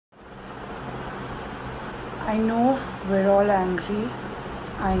I know we're all angry.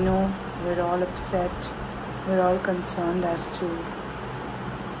 I know we're all upset. We're all concerned as to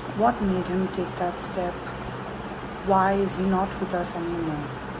what made him take that step. Why is he not with us anymore?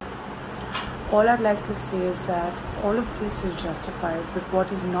 All I'd like to say is that all of this is justified, but what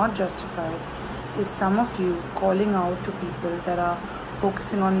is not justified is some of you calling out to people that are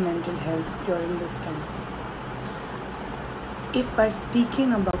focusing on mental health during this time. If by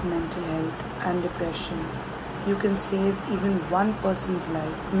speaking about mental health and depression, you can save even one person's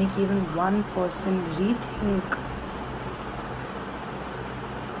life, make even one person rethink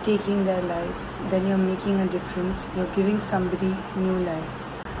taking their lives, then you're making a difference. You're giving somebody new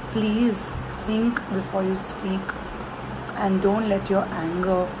life. Please think before you speak and don't let your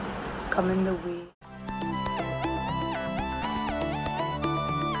anger come in the way.